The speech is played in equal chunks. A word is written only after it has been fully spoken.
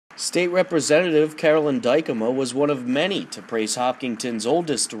State Representative Carolyn Dykema was one of many to praise Hopkinton's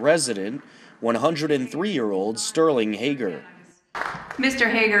oldest resident, 103-year-old Sterling Hager. Mr.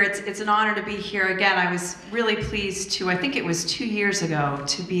 Hager, it's an honor to be here again. I was really pleased to, I think it was 2 years ago,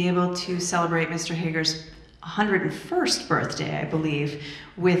 to be able to celebrate Mr. Hager's 101st birthday, I believe,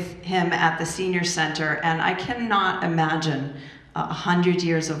 with him at the Senior Center. And I cannot imagine 100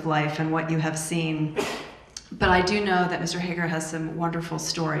 years of life and what you have seen. But I do know that Mr. Hager has some wonderful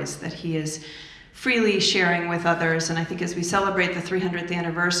stories that he is freely sharing with others. And I think as we celebrate the 300th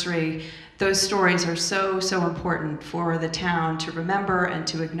anniversary, those stories are so important for the town to remember and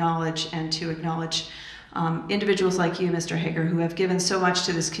to acknowledge, individuals like you, Mr. Hager, who have given so much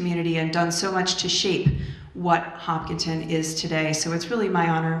to this community and done so much to shape what Hopkinton is today. So it's really my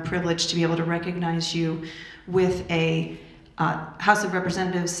honor and privilege to be able to recognize you with a House of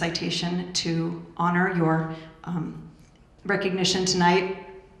Representatives citation to honor your recognition tonight.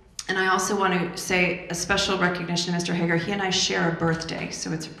 And I also want to say a special recognition to Mr. Hager. He and I share a birthday,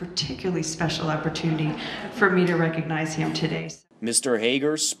 so it's a particularly special opportunity for me to recognize him today. Mr.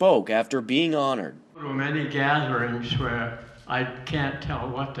 Hager spoke after being honored. There are many gatherings where I can't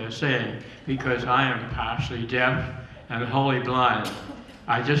tell what they're saying because I am partially deaf and wholly blind.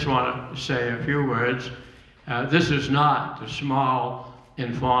 I just want to say a few words. This is not the small,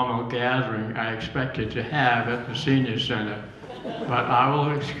 informal gathering I expected to have at the Senior Center, but I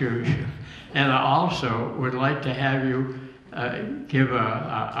will excuse you. And I also would like to have you give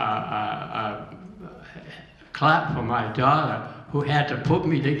a clap for my daughter, who had to put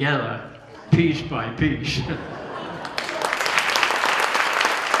me together piece by piece.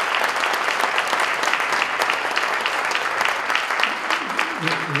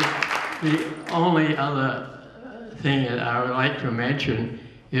 The only other thing that I would like to mention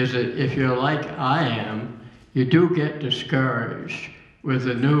is that if you're like I am, you do get discouraged with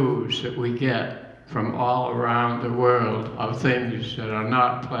the news that we get from all around the world of things that are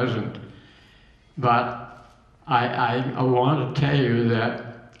not pleasant. But I want to tell you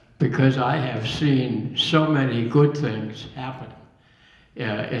that because I have seen so many good things happen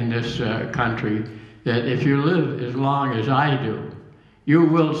in this country, that if you live as long as I do, you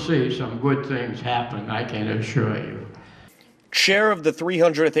will see some good things happen, I can assure you. Chair of the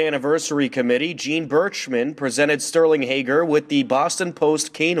 300th Anniversary Committee, Jean Birchman, presented Sterling Hager with the Boston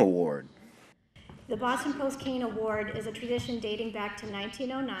Post Cane Award. The Boston Post Cane Award is a tradition dating back to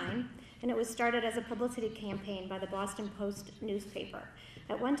 1909, and it was started as a publicity campaign by the Boston Post newspaper.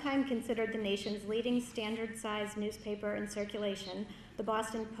 At one time considered the nation's leading standard-sized newspaper in circulation, the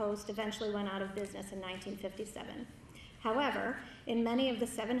Boston Post eventually went out of business in 1957. However, in many of the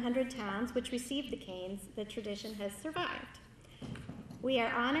 700 towns which received the canes, the tradition has survived. We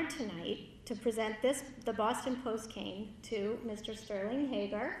are honored tonight to present the Boston Post cane to Mr. Sterling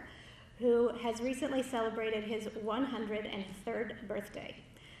Hager, who has recently celebrated his 103rd birthday.